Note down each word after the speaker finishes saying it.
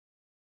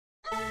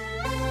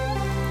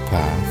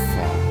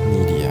Path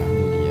Media.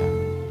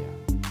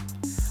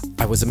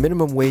 I was a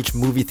minimum wage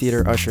movie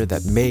theater usher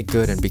that made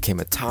good and became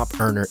a top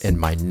earner in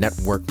my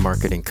network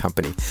marketing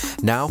company.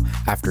 Now,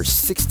 after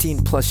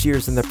 16 plus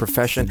years in the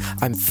profession,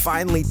 I'm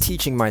finally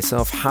teaching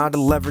myself how to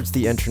leverage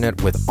the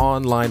internet with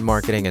online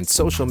marketing and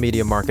social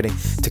media marketing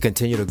to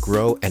continue to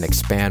grow and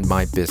expand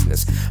my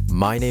business.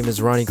 My name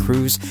is Ronnie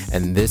Cruz,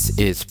 and this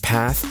is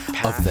Path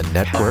of the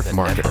Network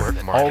Marketer.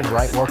 All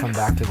right, welcome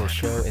back to the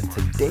show. In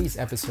today's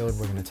episode,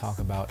 we're going to talk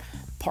about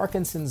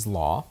Parkinson's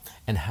law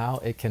and how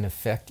it can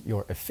affect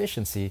your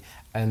efficiency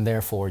and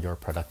therefore your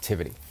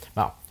productivity.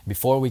 Now,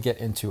 before we get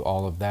into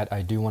all of that,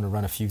 I do want to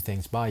run a few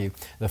things by you.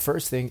 The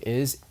first thing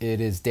is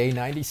it is day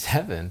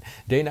 97,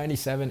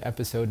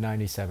 episode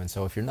 97.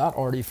 So if you're not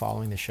already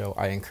following the show,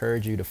 I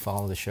encourage you to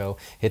follow the show,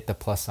 hit the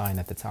plus sign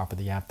at the top of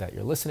the app that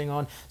you're listening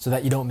on so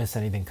that you don't miss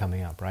anything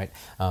coming up, right?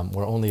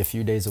 We're only a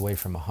few days away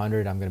from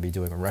 100. I'm going to be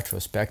doing a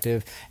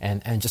retrospective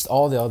and just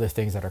all the other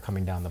things that are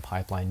coming down the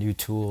pipeline, new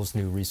tools,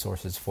 new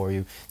resources for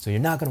you. So you're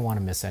not going to want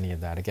to miss any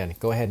of that. Again,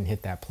 go ahead and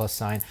hit that plus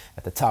sign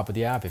at the top of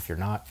the app if you're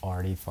not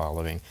already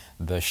following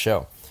the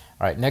show.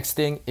 All right, next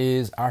thing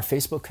is our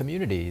Facebook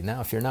community. Now,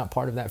 if you're not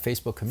part of that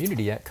Facebook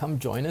community yet, come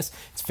join us.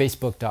 It's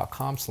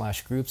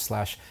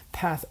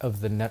facebook.com/group/path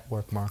of the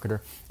network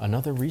marketer.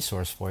 Another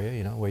resource for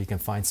you, where you can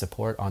find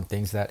support on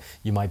things that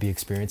you might be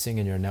experiencing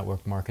in your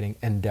network marketing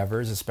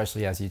endeavors,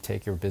 especially as you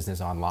take your business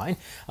online.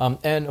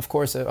 And of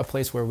course, a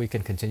place where we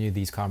can continue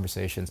these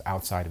conversations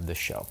outside of the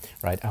show,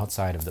 right?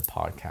 Outside of the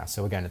podcast.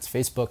 So again, it's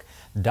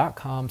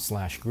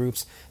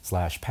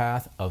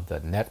facebook.com/groups/path of the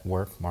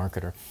network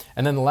marketer.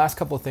 And then the last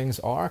couple of things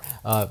are,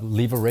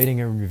 leave a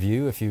rating and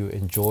review if you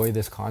enjoy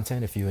this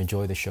content. If you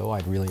enjoy the show,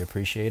 I'd really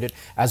appreciate it,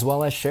 as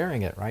well as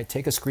sharing it, right?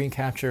 Take a screen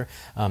capture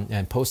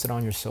and post it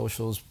on your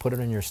socials, put it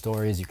in your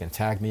stories. You can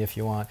tag me if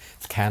you want.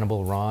 It's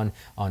Cannibal Ron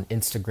on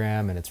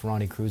Instagram, and it's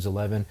Ronnie Cruz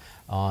 11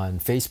 on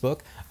Facebook.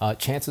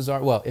 Chances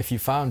are, well, if you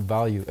find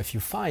value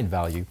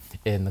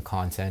in the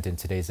content in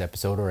today's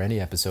episode or any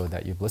episode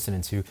that you've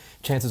listened to,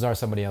 chances are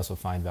somebody else will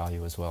find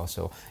value as well.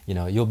 So,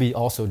 you'll be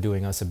also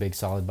doing us a big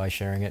solid by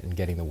sharing it and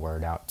getting the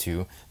word out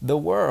to the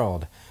world.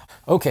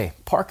 Okay,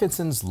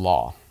 Parkinson's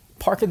law.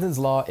 Parkinson's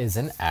law is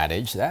an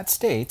adage that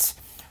states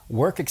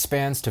work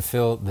expands to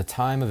fill the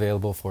time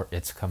available for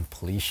its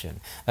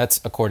completion. That's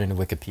according to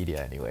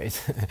Wikipedia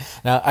anyways.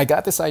 Now, I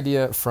got this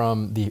idea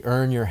from the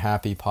Earn Your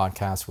Happy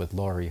podcast with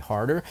Lori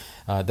Harder.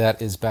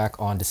 That is back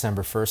on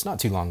December 1st, not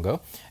too long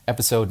ago,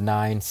 episode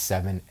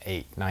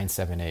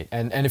 978.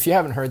 And if you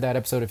haven't heard that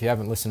episode, if you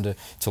haven't listened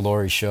to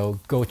Lori's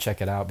show, go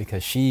check it out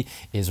because she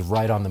is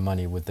right on the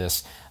money with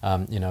this.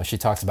 She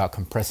talks about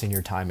compressing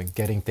your time and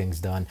getting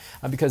things done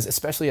because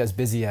especially as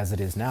busy as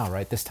it is now,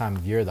 right? This time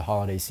of year, the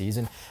holiday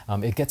season,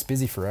 it gets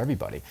busy for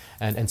everybody.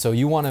 And so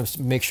you want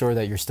to make sure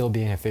that you're still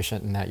being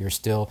efficient and that you're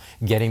still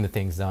getting the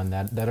things done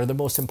that are the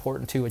most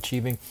important to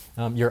achieving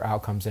your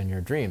outcomes and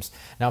your dreams.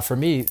 Now, for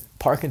me,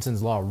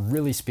 Parkinson's law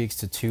really speaks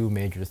to two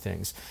major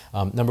things.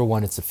 Number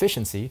one, it's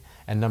efficiency,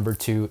 and number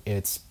two,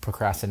 it's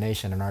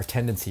procrastination and our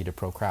tendency to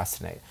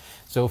procrastinate.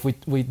 So if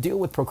we deal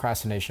with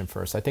procrastination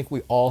first, I think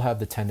we all have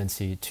the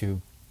tendency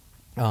to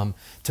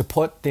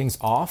put things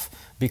off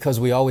because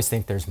we always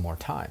think there's more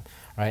time.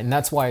 Right? And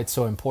that's why it's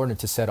so important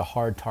to set a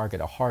hard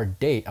target, a hard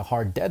date, a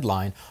hard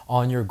deadline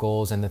on your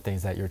goals and the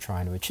things that you're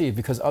trying to achieve.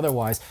 Because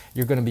otherwise,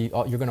 you're going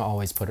to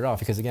always put it off.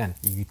 Because again,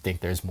 you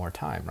think there's more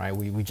time, right?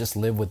 We just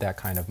live with that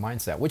kind of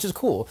mindset, which is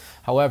cool.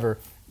 However,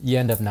 you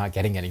end up not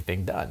getting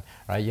anything done,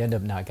 right?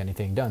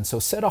 So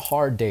set a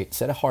hard date,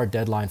 set a hard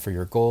deadline for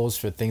your goals,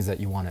 for things that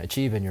you want to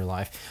achieve in your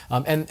life.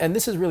 And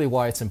this is really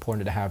why it's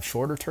important to have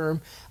shorter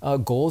term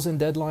goals and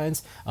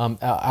deadlines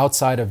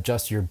outside of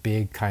just your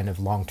big kind of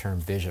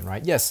long-term vision,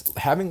 right? Yes,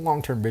 having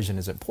long-term vision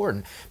is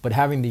important, but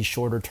having these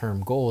shorter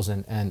term goals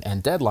and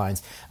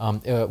deadlines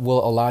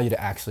will allow you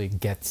to actually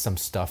get some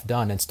stuff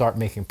done and start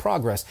making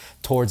progress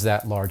towards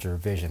that larger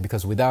vision.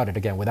 Because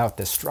without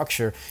this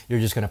structure, you're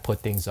just going to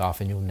put things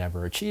off and you'll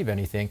never achieve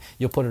anything.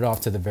 You'll put it off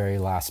to the very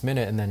last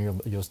minute and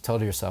then you'll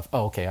tell yourself,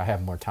 oh, okay, I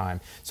have more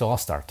time, so I'll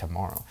start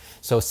tomorrow.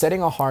 So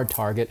setting a hard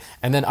target,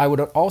 and then I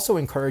would also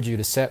encourage you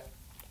to set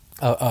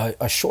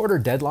a shorter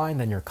deadline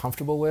than you're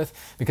comfortable with,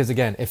 because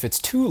again, if it's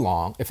too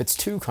long, if it's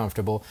too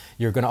comfortable,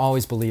 you're going to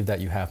always believe that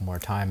you have more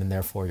time and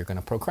therefore you're going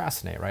to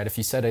procrastinate, right? If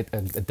you set a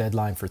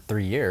deadline for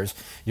 3 years,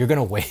 you're going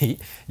to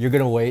wait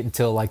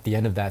until like the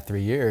end of that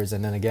 3 years,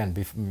 and then again,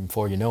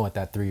 before you know it,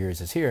 that 3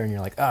 years is here and you're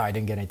like, I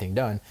didn't get anything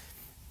done.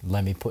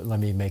 Let me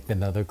make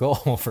another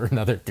goal for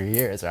another 3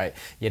 years, right?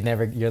 You'll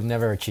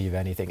never achieve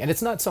anything. And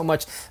it's not so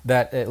much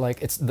that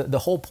it's the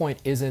whole point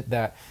isn't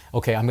that,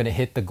 okay, I'm going to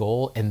hit the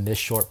goal in this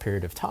short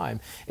period of time.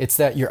 It's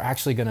that you're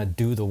actually going to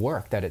do the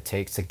work that it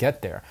takes to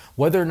get there.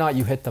 Whether or not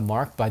you hit the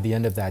mark by the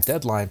end of that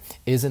deadline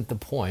isn't the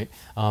point.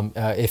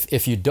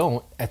 If you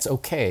don't, it's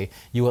okay.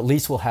 You at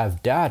least will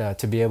have data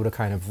to be able to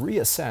kind of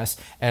reassess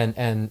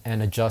and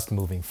adjust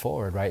moving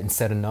forward, right? And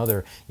set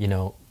another,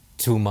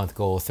 2-month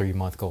goal,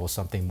 3-month goal,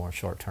 something more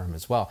short term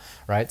as well,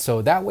 right?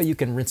 So that way you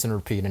can rinse and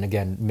repeat and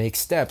again, make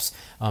steps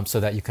so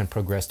that you can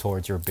progress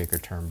towards your bigger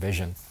term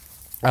vision.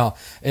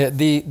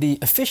 The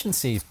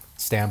efficiency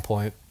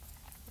standpoint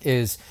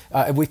is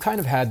we've kind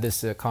of had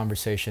this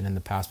conversation in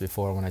the past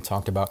before when I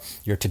talked about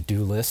your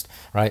to-do list,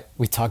 right?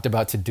 We talked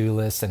about to-do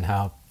lists and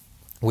how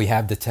we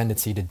have the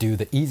tendency to do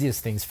the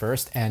easiest things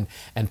first and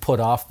put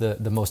off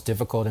the most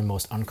difficult and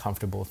most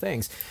uncomfortable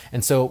things.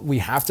 And so we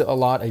have to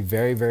allot a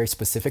very, very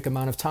specific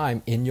amount of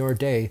time in your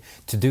day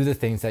to do the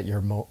things that you're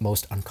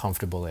most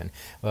uncomfortable in,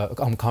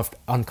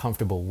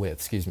 uncomfortable with,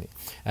 excuse me.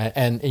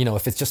 And you know,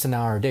 if it's just an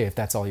hour a day, if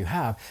that's all you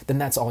have, then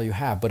that's all you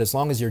have. But as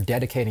long as you're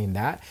dedicating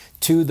that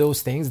to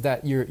those things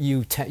that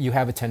you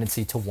have a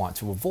tendency to want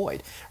to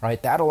avoid,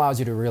 right? That allows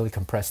you to really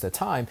compress the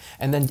time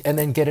and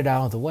then get it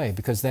out of the way,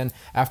 because then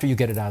after you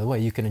get it out of the way,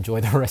 you can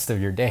enjoy the rest of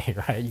your day,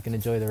 right? You can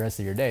enjoy the rest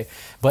of your day.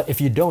 But if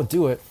you don't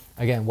do it,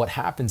 again, what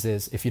happens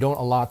is if you don't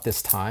allot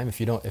this time, if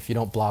you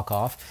don't block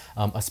off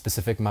a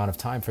specific amount of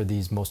time for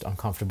these most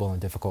uncomfortable and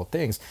difficult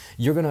things,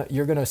 you're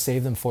gonna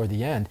save them for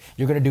the end.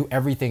 You're gonna do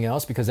everything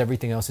else because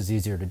everything else is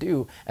easier to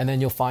do, and then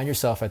you'll find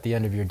yourself at the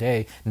end of your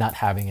day not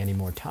having any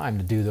more time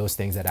to do those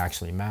things that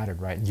actually mattered,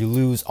 right? You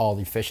lose all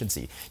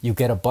efficiency. You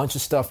get a bunch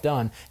of stuff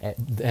done,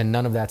 and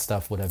none of that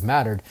stuff would have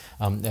mattered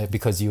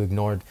because you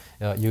ignored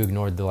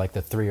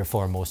the 3 or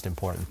 4 most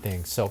important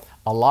things. So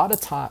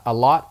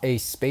allot a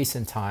space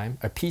and time,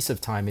 a piece of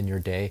time in your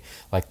day,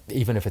 like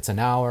even if it's an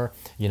hour,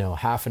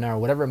 half an hour,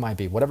 whatever it might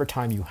be, whatever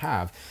time you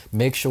have,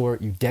 make sure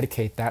you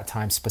dedicate that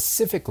time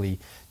specifically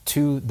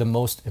to the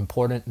most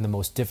important and the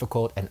most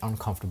difficult and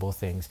uncomfortable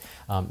things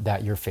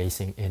that you're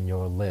facing in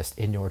your list,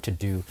 in your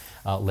to-do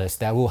list.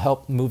 That will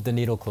help move the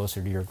needle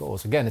closer to your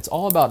goals. Again, it's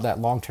all about that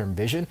long-term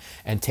vision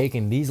and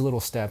taking these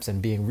little steps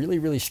and being really,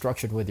 really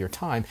structured with your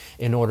time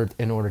in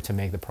order to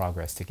make the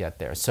progress to get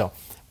there. So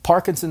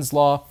Parkinson's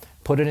law,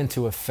 put it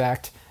into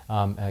effect.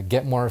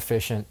 Get more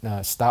efficient.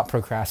 Stop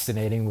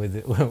procrastinating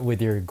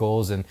with your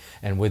goals and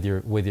with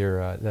your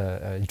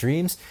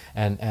dreams.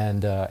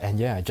 And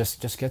yeah,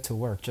 just get to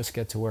work. Just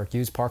get to work.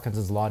 Use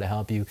Parkinson's law to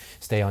help you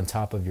stay on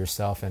top of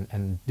yourself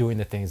and doing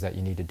the things that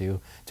you need to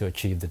do to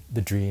achieve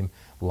the dream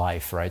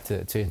life, right?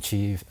 To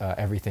achieve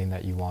everything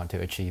that you want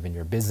to achieve in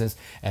your business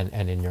and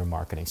in your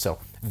marketing. So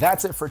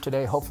that's it for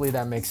today. Hopefully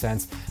that makes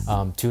sense.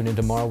 Tune in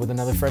tomorrow with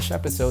another fresh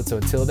episode. So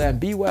until then,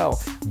 be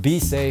well, be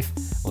safe.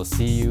 We'll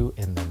see you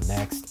in the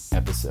next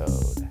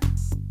episode.